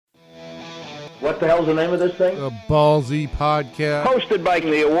What the hell's the name of this thing? The Ballsy Podcast. Hosted by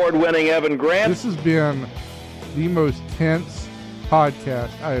the award-winning Evan Grant. This has been the most tense podcast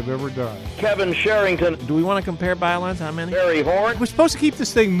I have ever done. Kevin Sherrington. Do we want to compare bylines? How many? Barry Horn. We're supposed to keep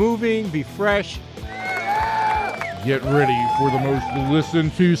this thing moving, be fresh. Get ready for the most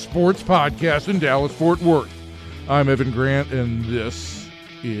listened to sports podcast in Dallas-Fort Worth. I'm Evan Grant, and this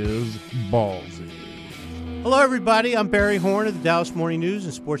is Ballsy. Hello, everybody. I'm Barry Horn of the Dallas Morning News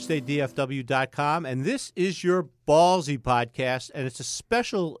and SportsDayDFW.com, and this is your Ballsy podcast, and it's a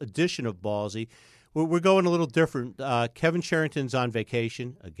special edition of Ballsy. We're going a little different. Kevin Sherrington's on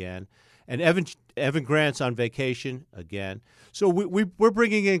vacation again, and Evan Grant's on vacation again. So we're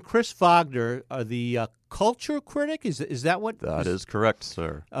bringing in Chris Vognar, the culture critic. Is that what? That is correct,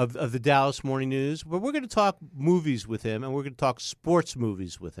 sir. Of the Dallas Morning News. But we're going to talk movies with him, and we're going to talk sports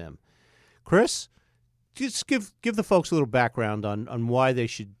movies with him. Chris, just give the folks a little background on why they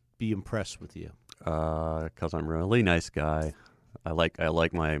should be impressed with you. Because I'm a really nice guy. I like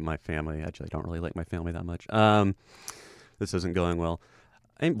my family. Actually, I don't really like my family that much. This isn't going well.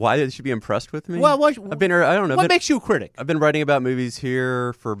 Why they should be impressed with me? Well, I don't know. What makes you a critic? I've been writing about movies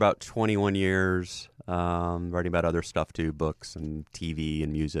here for about 21 years. Writing about other stuff too, books and TV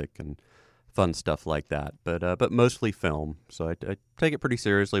and music and fun stuff like that. But mostly film. So I take it pretty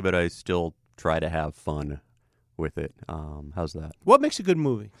seriously, but I still try to have fun with it. How's that? What makes a good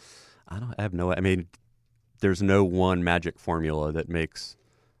movie? There's no one magic formula that makes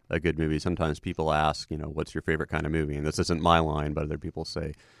a good movie. Sometimes people ask, what's your favorite kind of movie? And this isn't my line, but other people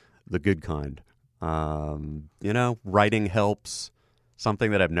say the good kind. Writing helps.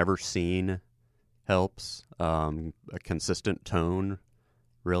 Something that I've never seen helps. A consistent tone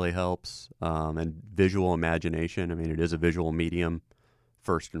really helps. And visual imagination. It is a visual medium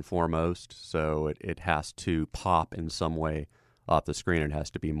first and foremost. So it has to pop in some way off the screen. It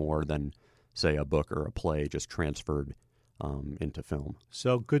has to be more than, say, a book or a play just transferred into film.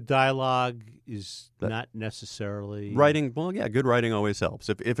 So good dialogue is not necessarily writing. Well, yeah, good writing always helps.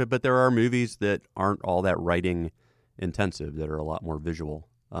 But there are movies that aren't all that writing intensive that are a lot more visual.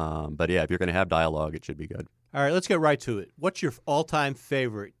 But yeah, if you're going to have dialogue, it should be good. All right, let's get right to it. What's your all-time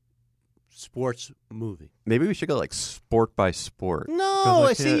favorite sports movie? Maybe we should go like sport by sport.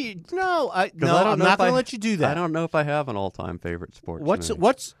 No, I'm not going to let you do that. I don't know if I have an all-time favorite sports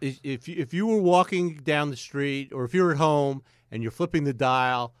movie. If you were walking down the street or if you're at home and you're flipping the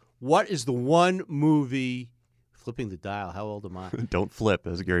dial, what is the one movie? Flipping the dial. How old am I? Don't flip,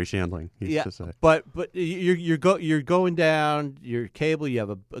 as Gary Shandling used to say. But you're going down your cable. You have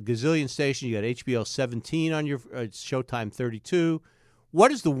a gazillion stations. You got HBO 17 on your Showtime 32. What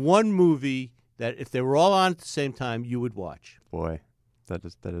is the one movie that, if they were all on at the same time, you would watch? Boy, that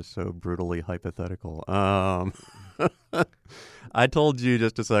is so brutally hypothetical. I told you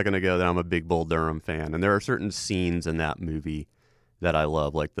just a second ago that I'm a big Bull Durham fan, and there are certain scenes in that movie that I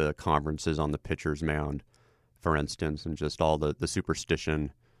love, like the conferences on the pitcher's mound, for instance, and just all the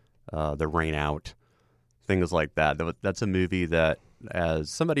superstition, the rain out, things like that. That's a movie that, as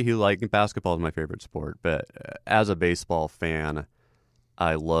somebody who basketball is my favorite sport, but as a baseball fan,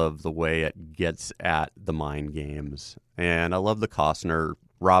 I love the way it gets at the mind games. And I love the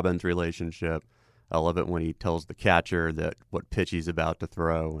Costner-Robbins relationship. I love it when he tells the catcher that what pitch he's about to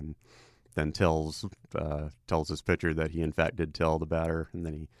throw and then tells his pitcher that he, in fact, did tell the batter. And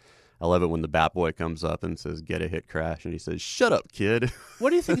then I love it when the bat boy comes up and says, "Get a hit, crash," and he says, "Shut up, kid."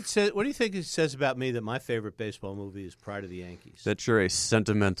 What do you think it says? What do you think it says about me that my favorite baseball movie is Pride of the Yankees? That you're a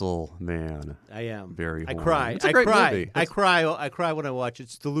sentimental man. I am. Very. I horny. cry. It's a great movie. I cry when I watch it.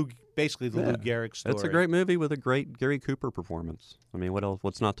 It's basically the Lou Gehrig story. It's a great movie with a great Gary Cooper performance. What else?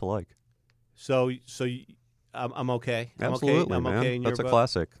 What's not to like? So I'm okay. Absolutely, I'm man. okay in your That's a book?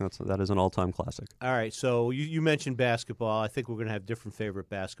 classic. That is an all-time classic. All right. So you mentioned basketball. I think we're going to have different favorite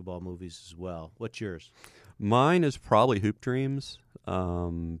basketball movies as well. What's yours? Mine is probably Hoop Dreams,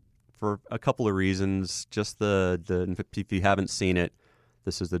 for a couple of reasons. Just if you haven't seen it,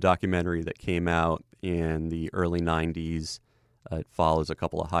 this is the documentary that came out in the early '90s. It follows a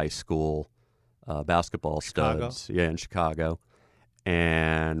couple of high school basketball studs, in Chicago,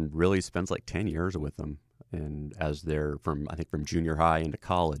 and really spends like 10 years with them. And as they're from junior high into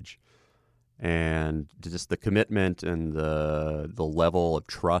college, and just the commitment and the level of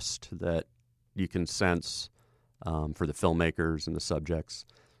trust that you can sense for the filmmakers and the subjects.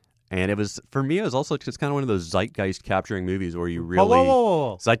 And it was also just kind of one of those zeitgeist capturing movies where you really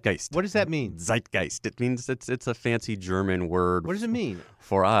whoa. Zeitgeist. What does that mean? Zeitgeist. It means it's a fancy German word. What does it mean?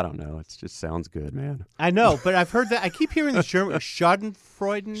 I don't know. It just sounds good, man. I know, but I've heard that. I keep hearing this German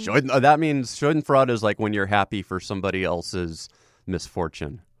Schadenfreude. That means Schadenfreude is like when you're happy for somebody else's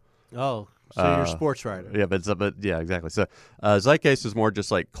misfortune. Oh, So you're a sports writer. Yeah, but yeah, exactly. So zeitgeist is more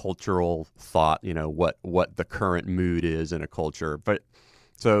just like cultural thought. What the current mood is in a culture. But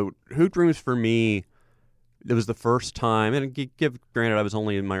so Hoop Dreams for me, it was the first time, and granted, I was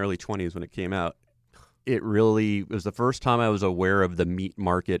only in my early 20s when it came out. It was the first time I was aware of the meat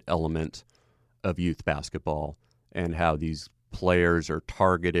market element of youth basketball and how these players are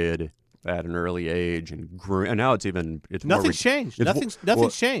targeted at an early age and now Nothing's changed. Nothing's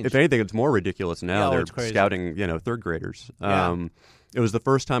changed. If anything, it's more ridiculous now. Yeah, They're scouting, third graders. Yeah. It was the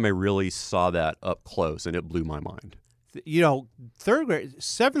first time I really saw that up close, and it blew my mind.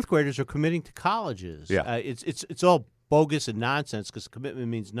 Seventh graders are committing to colleges. Yeah. It's all bogus and nonsense because commitment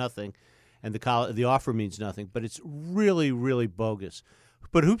means nothing, and the offer means nothing. But it's really, really bogus.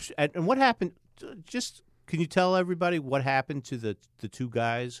 But hoops and what happened? Just can you tell everybody what happened to the two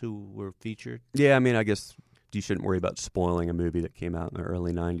guys who were featured? Yeah, I mean, I guess you shouldn't worry about spoiling a movie that came out in the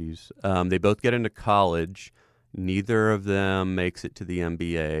early 90s. They both get into college. Neither of them makes it to the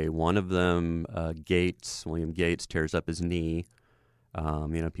NBA. One of them, William Gates, tears up his knee.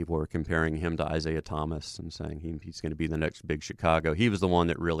 People were comparing him to Isaiah Thomas and saying he's going to be the next big Chicago. He was the one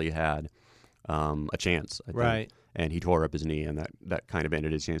that really had a chance, I think. Right. And he tore up his knee, and that kind of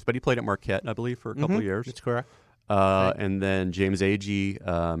ended his chance. But he played at Marquette, I believe, for a couple of years. That's correct. And then James Agee,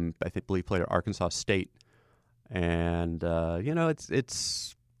 I believe, played at Arkansas State. And,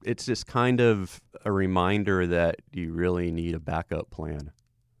 it's just kind of a reminder that you really need a backup plan.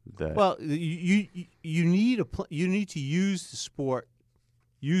 Well, you need to use the sport.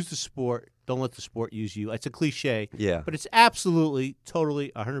 Use the sport. Don't let the sport use you. It's a cliche. Yeah. But it's absolutely,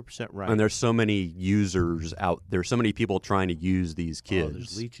 totally, 100% right. And there's so many users out there. So many people trying to use these kids.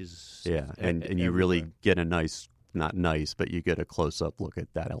 There's leeches. Yeah, and you really get not nice, but you get a close-up look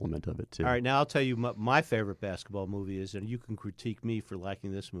at that element of it, too. All right, now I'll tell you my favorite basketball movie is, and you can critique me for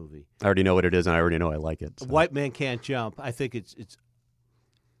liking this movie. I already know what it is, and I already know I like it. So. White Man Can't Jump. I think it's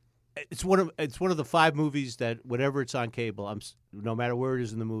one of the 5 movies that whenever it's on cable, no matter where it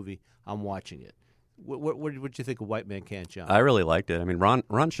is in the movie, I'm watching it. What did you think of White Man Can't Jump? I really liked it. I mean,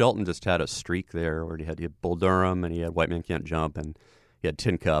 Ron Shelton just had a streak there where he had Bull Durham, and he had White Man Can't Jump, and he had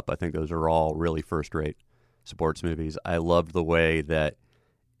Tin Cup. I think those are all really first-rate sports movies. I loved the way that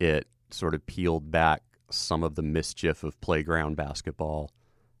it sort of peeled back some of the mischief of playground basketball,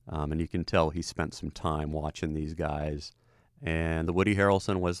 and you can tell he spent some time watching these guys. And the Woody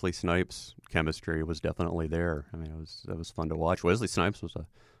Harrelson, Wesley Snipes chemistry was definitely there. I mean, it was fun to watch. Wesley Snipes was a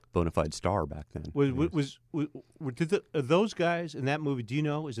bona fide star back then. Did those guys in that movie? Do you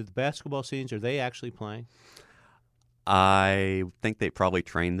know? Is it the basketball scenes? Are they actually playing? I think they probably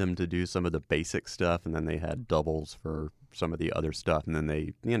trained them to do some of the basic stuff, and then they had doubles for some of the other stuff. And then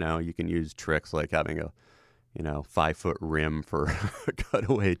they, you can use tricks like having a, 5-foot rim for a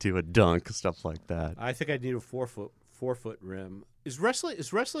cutaway to a dunk, stuff like that. I think I'd need a 4-foot rim. Is wrestling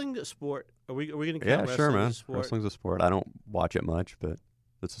a sport? Are we going to count wrestling sure, man. as a sport? Wrestling's a sport. I don't watch it much, but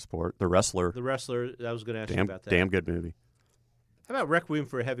it's a sport. The Wrestler. I was going to ask you about that. Damn good movie. How about Requiem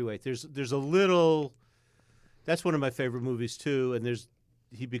for a Heavyweight? There's a little. That's one of my favorite movies too. And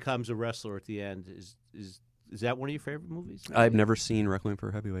he becomes a wrestler at the end. Is that one of your favorite movies? I've never seen Requiem for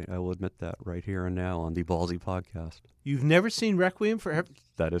a Heavyweight. I will admit that right here and now on the Ballsy podcast. You've never seen Requiem for a Heavyweight?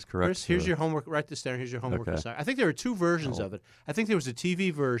 That is correct. Here's your homework. Write this down. Here's your homework assignment. I think there are 2 versions of it. I think there was a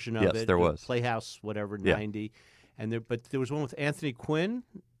TV version of it. Yes, there was. Playhouse, whatever, 90. But there was one with Anthony Quinn,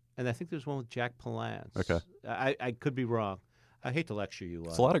 and I think there was one with Jack Palance. Okay. I could be wrong. I hate to lecture you.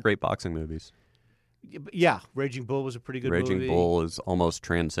 It's a lot of great boxing movies. Yeah, Raging Bull was a pretty good movie. Raging Bull almost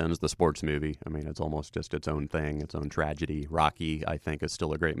transcends the sports movie. I mean, it's almost just its own thing, its own tragedy. Rocky, I think, is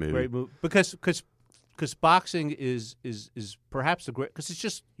still a great movie. Great movie because boxing is perhaps the great because it's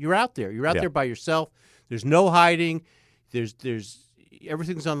just you're out there. You're out there by yourself. There's no hiding. There's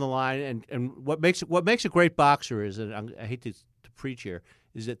everything's on the line. And what makes a great boxer is, and I hate to preach here,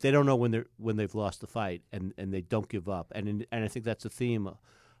 is that they don't know when they've lost the fight and they don't give up. And I think that's a theme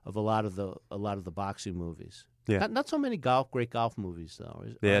of a lot of the boxing movies. Yeah. Not so many great golf movies though.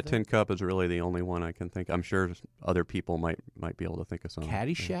 Tin Cup is really the only one I can think. I'm sure other people might be able to think of some.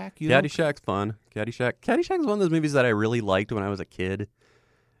 Caddyshack. Caddyshack's fun. Caddyshack is one of those movies that I really liked when I was a kid,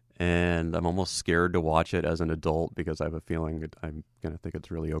 and I'm almost scared to watch it as an adult because I have a feeling that I'm going to think it's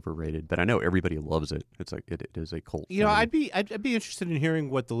really overrated. But I know everybody loves it. It's like it is a cult. I'd be interested in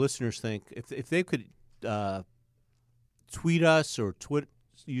hearing what the listeners think if they could tweet us or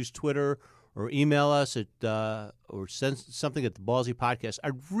use Twitter or email us at or send something at the Ballsy Podcast.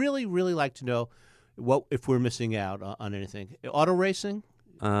 I'd really, really like to know if we're missing out on anything. Auto racing?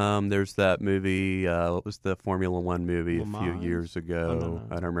 There's that movie. What was the Formula One movie Le a few Mans? years ago? Oh, no.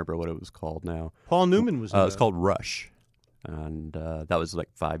 I don't remember what it was called now. Paul Newman was. It's called Rush, and that was like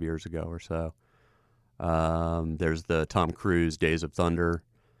 5 years ago or so. There's the Tom Cruise Days of Thunder,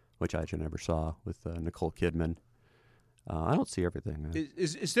 which I actually never saw, with Nicole Kidman. I don't see everything.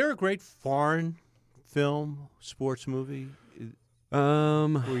 Is there a great foreign film sports movie?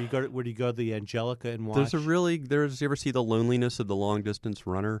 Where you go to the Angelica and watch? You ever see The Loneliness of the Long Distance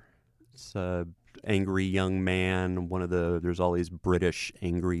Runner? It's a angry young man. There's all these British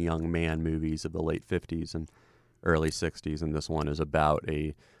angry young man movies of the late 50s and early 60s, and this one is about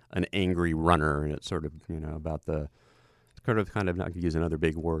an angry runner, and it's sort of about the kind of not to use another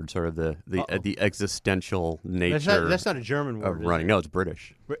big word, sort of the existential nature. That's not a German word. Of running. No, it's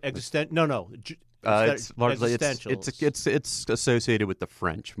British. No. It's largely existential. it's associated with the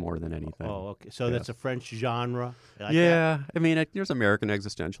French more than anything. Oh, okay. So that's a French genre. Like yeah, that? I mean, there's American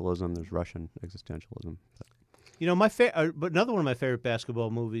existentialism, there's Russian existentialism. But another one of my favorite basketball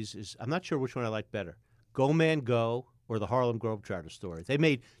movies is, I'm not sure which one I like better, Go Man Go or the Harlem Globetrotter story. They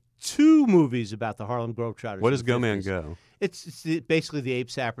made 2 movies about the Harlem Globetrotters. What is Go Man Go? It's basically the Abe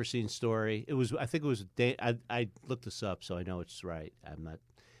Saperstein story. I think it was. I looked this up, so I know it's right. I'm not.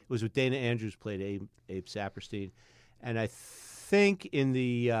 It was with Dana Andrews played Abe Saperstein, and I think in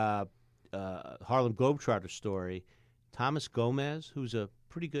the Harlem Globetrotter story, Thomas Gomez, who's a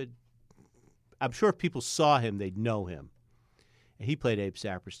pretty good. I'm sure if people saw him, they'd know him. And he played Abe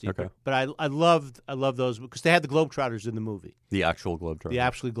Saperstein. Okay. But I loved those because they had the Globetrotters in the movie. The actual Globetrotters. The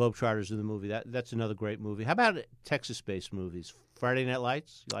actual Globetrotters in the movie. That's another great movie. How about Texas-based movies? Friday Night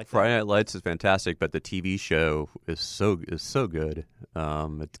Lights? You like that? Friday Night Lights is fantastic, but the TV show is so good.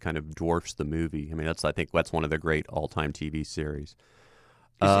 It kind of dwarfs the movie. I mean, I think that's one of the great all-time TV series.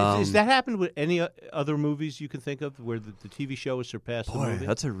 Has that happened with any other movies you can think of where the TV show has surpassed the movie?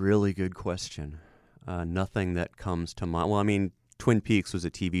 That's a really good question. Nothing that comes to mind. Well, I mean, Twin Peaks was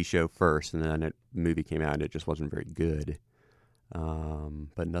a TV show first, and then a movie came out, and it just wasn't very good.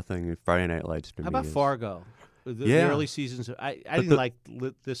 But nothing. Friday Night Lights to me. How about Fargo? The early seasons. I didn't like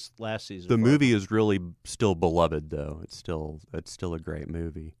this last season. The movie is really still beloved, though. It's still a great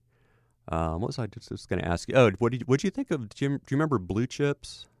movie. What was I just going to ask you? Oh, what did you think of? Do you remember Blue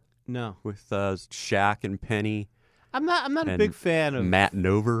Chips? No. With Shaq and Penny. I'm not a big fan of Matt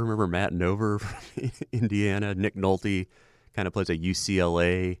Nover. Remember Matt Nover from Indiana? Nick Nolte kind of plays a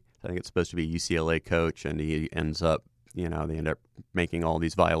UCLA. I think it's supposed to be a UCLA coach, and he ends up, they end up making all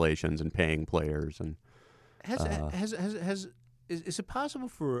these violations and paying players. And is it possible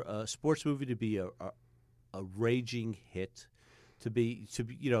for a sports movie to be a raging hit, to be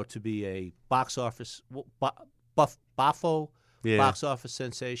a box office box office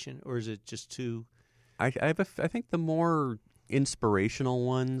sensation, or is it just too? I think the more inspirational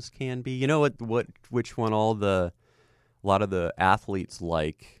ones can be. You know which one a lot of the athletes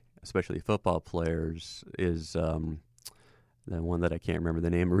like, especially football players, is the one that I can't remember the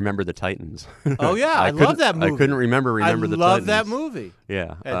name. Remember the Titans. Oh yeah, I love that movie. I couldn't remember the Titans. I love that movie.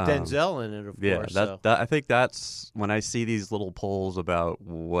 Yeah, and Denzel in it, of course. Yeah, I think that's when I see these little polls about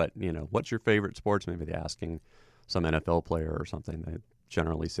what's your favorite sports movie. They're asking some NFL player or something. They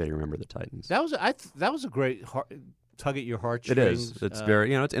generally say, "Remember the Titans." That was a great tug at your heartstrings. It is. It's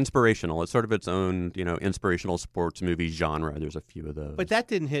very it's inspirational. It's sort of its own inspirational sports movie genre. There's a few of those. But that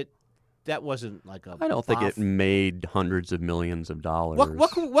didn't hit. That wasn't like a. I don't think it made hundreds of millions of dollars.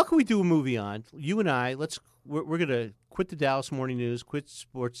 What can we do a movie on? You and I. We're gonna quit the Dallas Morning News. Quit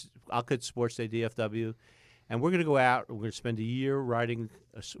sports. I'll quit Sports Day DFW, and we're gonna go out. We're gonna spend a year writing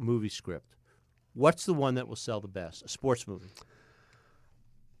a movie script. What's the one that will sell the best? A sports movie.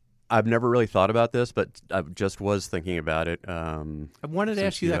 I've never really thought about this, but I just was thinking about it. I wanted to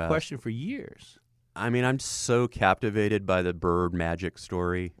ask you that question for years. I mean, I'm so captivated by the Bird Magic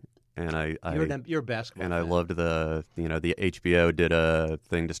story. And you're a basketball fan. I loved the HBO did a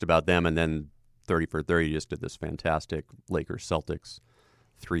thing just about them, and then 30 for 30 just did this fantastic Lakers Celtics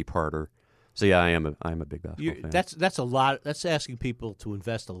 3-parter. So yeah, I'm a big basketball fan. That's a lot. That's asking people to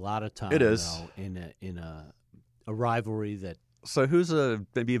invest a lot of time. It is in a rivalry that. So who's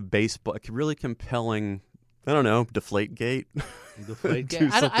maybe a baseball really compelling? I don't know, Deflategate. Deflategate.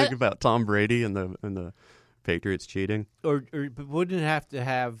 Do something about Tom Brady and the Patriots cheating, or wouldn't it have to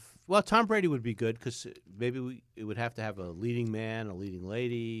have? Well, Tom Brady would be good because maybe it would have to have a leading man, a leading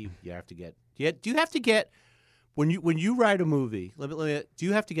lady. You have to get. Do you have to get when you write a movie? Do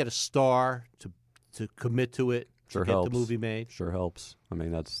you have to get a star to commit to it? Sure to helps. Get the movie made. Sure helps. I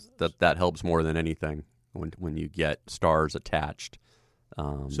mean, that helps more than anything when you get stars attached.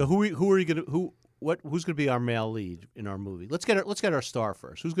 So who are you gonna Who's going to be our male lead in our movie? Let's get our star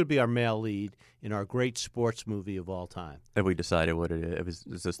first. Who's going to be our male lead in our great sports movie of all time? Have we decided what it is?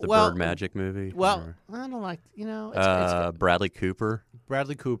 Is this the Well, Bird Magic movie? Well, or- I don't like it's Bradley Cooper.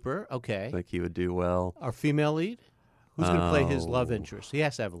 Bradley Cooper. Okay, I think he would do well. our female lead. Who's going to play his love Oh. interest? He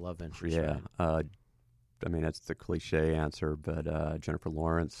has to have a love interest. Yeah. right? I mean, that's the cliche answer, but Jennifer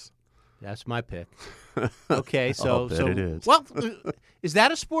Lawrence. That's my pick. Okay, I'll bet it is. Well, is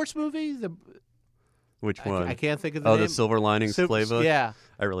that a sports movie? Which one? I can't think of the Oh, name. the Silver Linings Playbook? Yeah,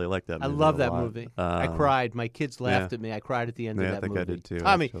 I really like that I movie. love a that lot. movie. I cried. My kids laughed yeah. at me. I cried at the end Yeah, of I that think movie. I did too,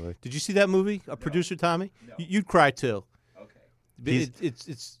 Tommy, actually. did you see that movie? A producer, Tommy? No. You'd cry too. He's-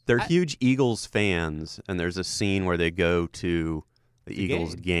 It's They're huge Eagles fans, and there's a scene where they go to the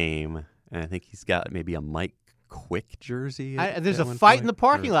Eagles game, and I think he's got maybe a Mike Quick jersey. there's at a one fight point. in the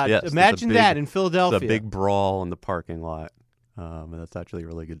parking lot. Yes, there's a Imagine big- that in Philadelphia. It's a big brawl in the parking lot. And that's actually a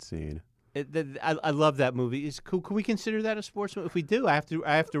really good scene. I love that movie. Can we consider that a sports movie? If we do, I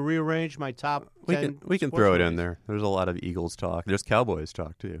have to rearrange my top 10 We can sports throw it in movies. there. There's a lot of Eagles talk. There's Cowboys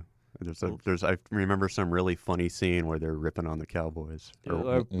talk too. I remember some really funny scene where they're ripping on the Cowboys.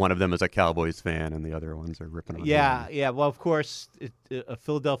 Or one of them is a Cowboys fan, and the other ones are ripping on. Yeah, them. yeah. Well, of course, a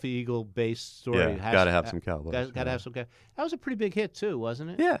Philadelphia Eagle-based story. Yeah, gotta have some Cowboys. Got to yeah. have some. That was a pretty big hit too,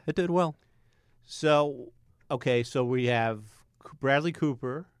 wasn't it? Yeah, it did well. So, okay, so we have Bradley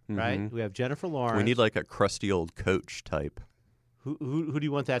Cooper, right? Mhm. We have Jennifer Lawrence. We need like a crusty old coach type. Who do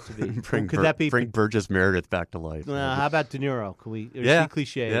you want that to be? Bring Could that be? Burgess Meredith back to life. How about De Niro? Can we? Or is Yeah, he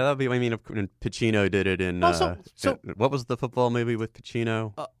cliche. Yeah, that'd be. I mean, when Pacino did it in. Also, what was the football movie with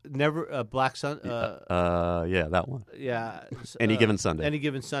Pacino? Never Black Sun. Yeah, that one. Yeah. Any Given Sunday. Any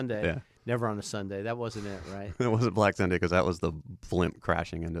Given Sunday. Yeah. Never on a Sunday. That wasn't it, right? It wasn't Black Sunday because that was the blimp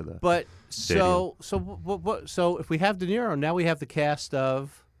crashing into the. But so if we have De Niro, now we have the cast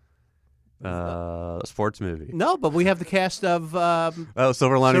of. A sports movie. No, but we have the cast of.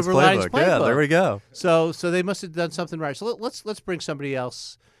 Silver Linings Silver Linings Playbook. Yeah, Playbook. there we go. So they must have done something right. So let's bring somebody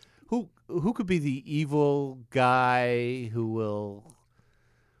else. Who could be the evil guy who'll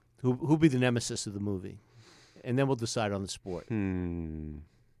be the nemesis of the movie, and then we'll decide on the sport.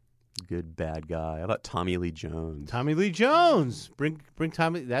 Good bad guy. How about Tommy Lee Jones? Tommy Lee Jones. Bring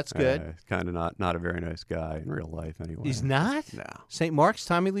Tommy. That's good. Kind of not a very nice guy in real life, anyway. He's not. No. St. Mark's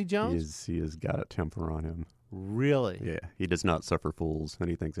Tommy Lee Jones. He has got a temper on him. Really? Yeah, he does not suffer fools, and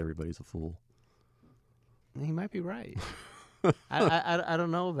he thinks everybody's a fool. He might be right. I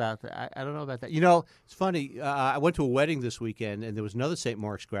don't know about that. I don't know about that. You know, it's funny. I went to a wedding this weekend, and there was another St.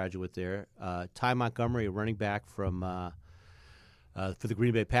 Mark's graduate there. Ty Montgomery, a running back from for the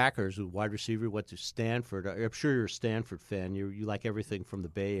Green Bay Packers, a wide receiver, went to Stanford. I'm sure you're a Stanford fan. You like everything from the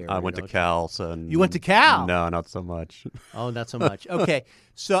Bay Area. I went to Cal, so You went to Cal? No, not so much. Oh, not so much. Okay,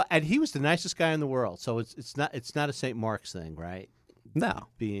 so and he was the nicest guy in the world. So it's not a St. Mark's thing, right? No,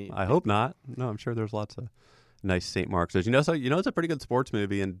 Being I hope not. No, I'm sure there's lots of nice St. Mark's. It's a pretty good sports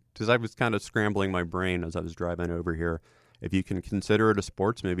movie, and because I was kind of scrambling my brain as I was driving over here, if you can consider it a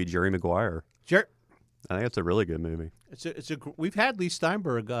sports movie, Jerry Maguire. I think it's a really good movie. We've had Lee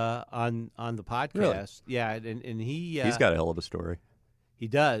Steinberg on the podcast. Really? Yeah, and He's got a hell of a story. He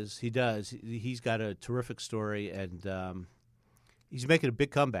does. He's got a terrific story, and he's making a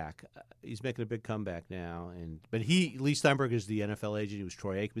big comeback. He's making a big comeback now, but Lee Steinberg is the NFL agent. He was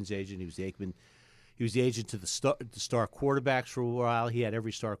Troy Aikman's agent. He was the agent to the star quarterbacks for a while. He had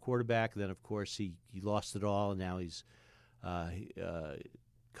every star quarterback. Then, of course, he lost it all, and now he's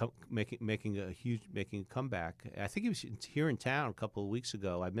making a comeback. I think he was here in town a couple of weeks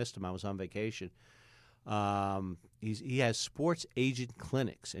ago. I missed him. I was on vacation. He has sports agent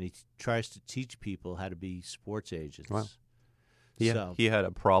clinics, and he tries to teach people how to be sports agents. Wow. He had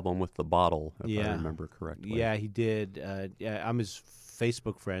a problem with the bottle, if I remember correctly. Yeah, he did. I'm his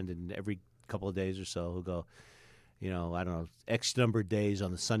Facebook friend, and every couple of days or so he'll go, I don't know, X number of days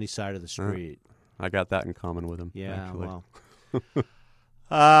on the sunny side of the street. I got that in common with him. Yeah, actually. well.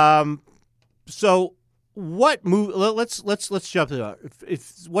 So what movie? Let's jump to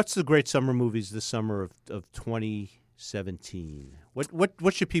what's the great summer movies this summer of 2017?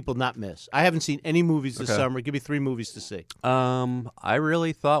 What should people not miss? I haven't seen any movies this summer. Give me 3 movies to see. I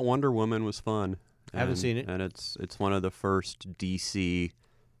really thought Wonder Woman was fun. I haven't seen it, and it's one of the first DC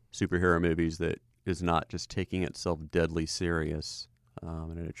superhero movies that is not just taking itself deadly serious,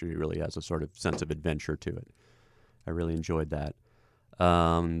 and it actually really has a sort of sense of adventure to it. I really enjoyed that.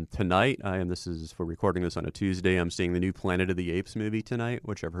 Tonight, we're recording this on a Tuesday, I'm seeing the new Planet of the Apes movie tonight,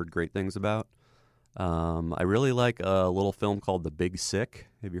 which I've heard great things about. I really like a little film called The Big Sick.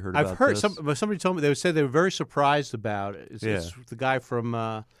 Have you heard about I've heard this? somebody told me they said they were very surprised about it. It's the guy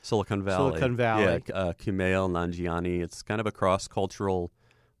from Silicon Valley. Silicon Valley. Yeah, Kumail Nanjiani. It's kind of a cross-cultural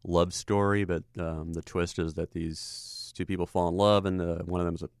love story, but the twist is that these two people fall in love, and one of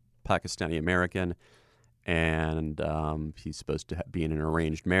them is a Pakistani American, and he's supposed to be in an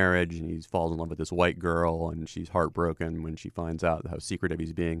arranged marriage, and he falls in love with this white girl, and she's heartbroken when she finds out how secretive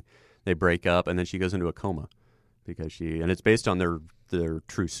he's being. They break up, and then she goes into a coma because and it's based on their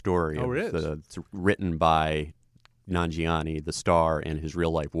true story. Oh, it is? It's written by Nanjiani, the star, and his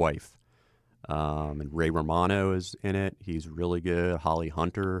real-life wife. And Ray Romano is in it. He's really good. Holly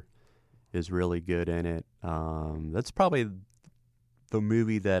Hunter is really good in it. That's probably the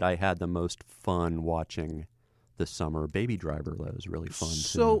movie that I had the most fun watching this summer. Baby Driver, that was really fun.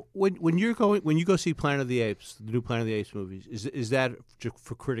 So too. when you go see Planet of the Apes, the new Planet of the Apes movies, is that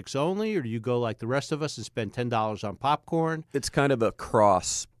for critics only, or do you go like the rest of us and spend $10 on popcorn? It's kind of a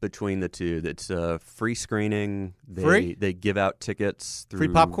cross between the two. It's a free screening. Free? They give out tickets through Free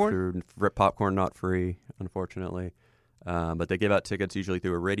popcorn? Popcorn, not free, unfortunately. But they give out tickets usually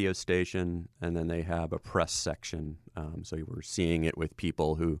through a radio station, and then they have a press section. So we're seeing it with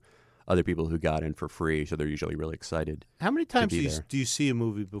other people who got in for free, so they're usually really excited. How many times do you see a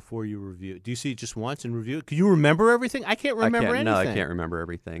movie before you review it? Do you see it just once and review it? Can you remember everything? I can't remember anything. No, I can't remember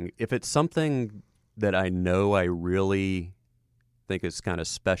everything. If it's something that I know I really think is kind of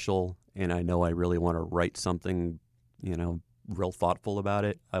special, and I know I really want to write something, real thoughtful about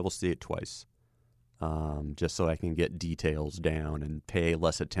it, I will see it twice. Just so I can get details down and pay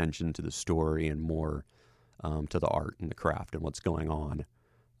less attention to the story and more to the art and the craft and what's going on,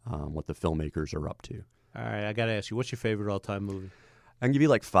 what the filmmakers are up to. All right, I got to ask you, what's your favorite all-time movie? I can give you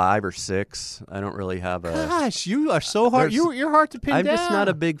like 5 or 6. I don't really have a... Gosh, you are so hard. You're hard to pin I'm down. just not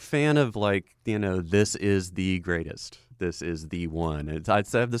a big fan of this is the greatest. This is the one. I'd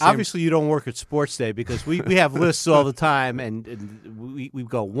say the same. Obviously, you don't work at Sports Day because we have lists all the time, and we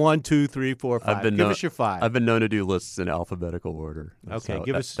go 1, 2, 3, 4, 5. Give us your 5. I've been known to do lists in alphabetical order.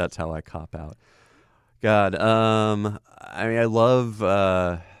 That's how I cop out. God, I love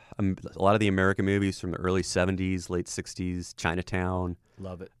a lot of the American movies from the early 70s, late 60s, Chinatown.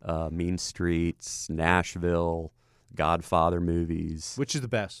 Love it. Mean Streets, Nashville, Godfather movies. Which is the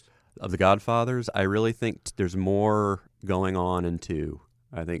best? Of the Godfathers, I really think there's more going on in 2.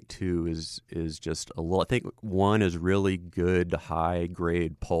 I think 2 is just a little. I think 1 is really good,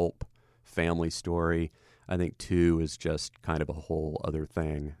 high-grade pulp family story. I think 2 is just kind of a whole other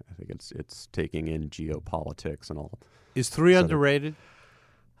thing. I think it's taking in geopolitics and all. Is 3 underrated?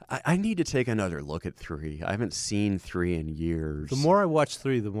 I need to take another look at 3. I haven't seen 3 in years. The more I watch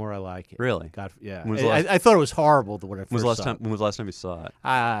 3, the more I like it. Really? God, yeah. I thought it was horrible when I first saw it. When was the last time you saw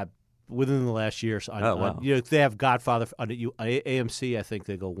it? Within the last year. Wow. They have Godfather on AMC. I think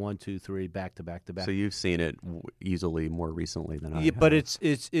they go 1, 2, 3 back to back to back. So you've seen it easily more recently than I have. But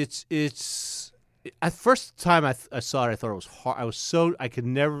it's at first time I saw it, I thought it was hard. I could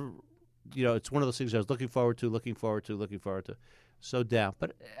never, it's one of those things I was looking forward to. So down,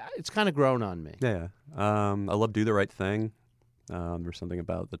 but it's kind of grown on me. Yeah. I love Do the Right Thing. There's something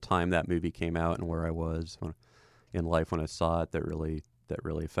about the time that movie came out and where I was in life when I saw it that really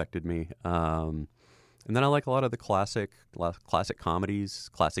affected me. And then I like a lot of the classic comedies,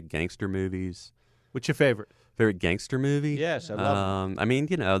 classic gangster movies. What's your favorite? Favorite gangster movie? Yes, I love I mean,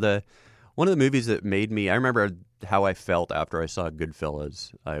 one of the movies that made me, I remember how I felt after I saw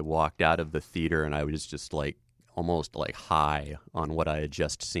Goodfellas. I walked out of the theater and I was just almost high on what I had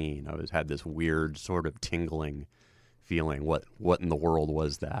just seen. I had this weird sort of tingling feeling. What in the world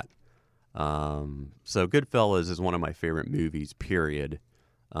was that? So Goodfellas is one of my favorite movies, period.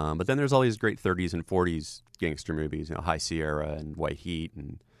 But then there's all these great 30s and 40s gangster movies, High Sierra and White Heat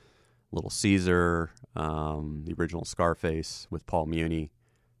and Little Caesar, the original Scarface with Paul Muni,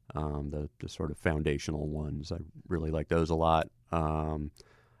 the sort of foundational ones. I really like those a lot.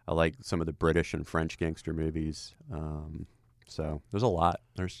 I like some of the British and French gangster movies. So there's a lot.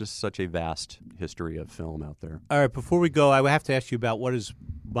 There's just such a vast history of film out there. All right, before we go, I have to ask you about what is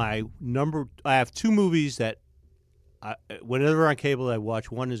my number. I have 2 movies that whenever on cable I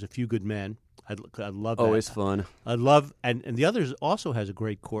watch. One is A Few Good Men. I love that. Always fun. I love, and the other also has a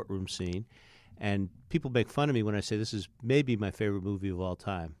great courtroom scene. And people make fun of me when I say this is maybe my favorite movie of all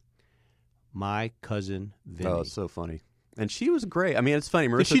time. My Cousin Vinny. Oh, it's so funny. And she was great. I mean, it's funny.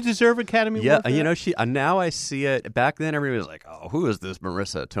 Marissa, Did she deserve Academy Award? Yeah, she. Now I see it. Back then, everybody was like, "Oh, who is this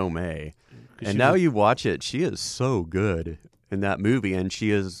Marissa Tomei?" And now you watch it. She is so good in that movie, and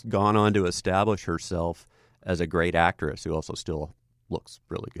she has gone on to establish herself as a great actress who also still looks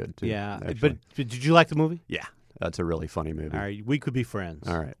really good too. Yeah, actually. but did you like the movie? Yeah, that's a really funny movie. All right, we could be friends.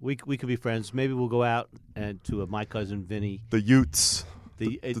 All right. we could be friends. Maybe we'll go out and to My Cousin Vinny. The Utes.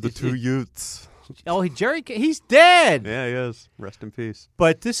 The two Utes. Oh, Jerry, he's dead. Yeah, he is. Rest in peace.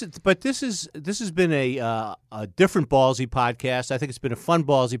 But this has been a different ballsy podcast. I think it's been a fun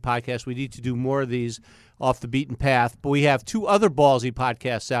ballsy podcast. We need to do more of these off the beaten path. But we have two other ballsy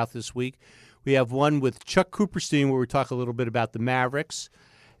podcasts out this week. We have one with Chuck Cooperstein where we talk a little bit about the Mavericks,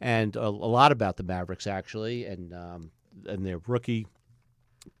 and a lot about the Mavericks actually, and their rookie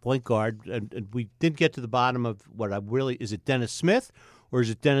point guard. And we didn't get to the bottom of what is it Dennis Smith? Or is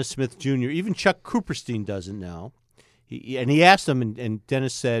it Dennis Smith Jr.? Even Chuck Cooperstein doesn't know. He asked him, and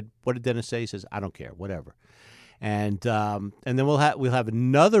Dennis said, "What did Dennis say?" He says, "I don't care, whatever." And then we'll have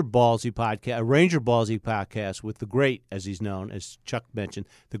another ballsy podcast, a Ranger ballsy podcast with the great, as he's known, as Chuck mentioned,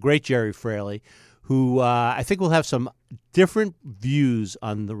 the great Jerry Fraley, who I think will have some different views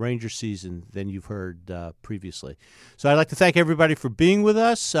on the Ranger season than you've heard previously. So I'd like to thank everybody for being with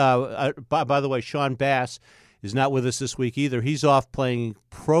us. By the way, Sean Bass is not with us this week either. He's off playing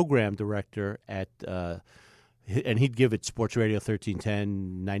program director at, and he'd give it Sports Radio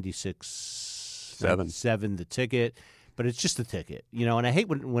 1310, 96.7, the ticket. But it's just the ticket, and I hate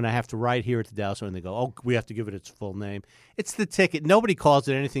when I have to write here at the Dallas and they go, oh, we have to give it its full name. It's the ticket. Nobody calls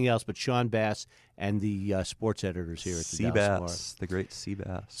it anything else but Sean Bass and the sports editors here at the Dallas Star. The great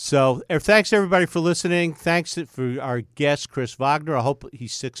Seabass. So thanks, everybody, for listening. Thanks for our guest, Chris Vognar. I hope he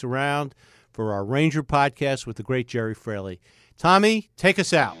sticks around for our Ranger podcast with the great Jerry Fraley. Tommy, take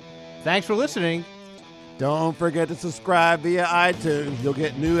us out. Thanks for listening. Don't forget to subscribe via iTunes. You'll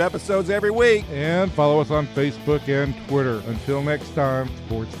get new episodes every week. And follow us on Facebook and Twitter. Until next time,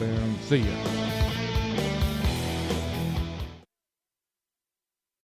 sports fans, see ya.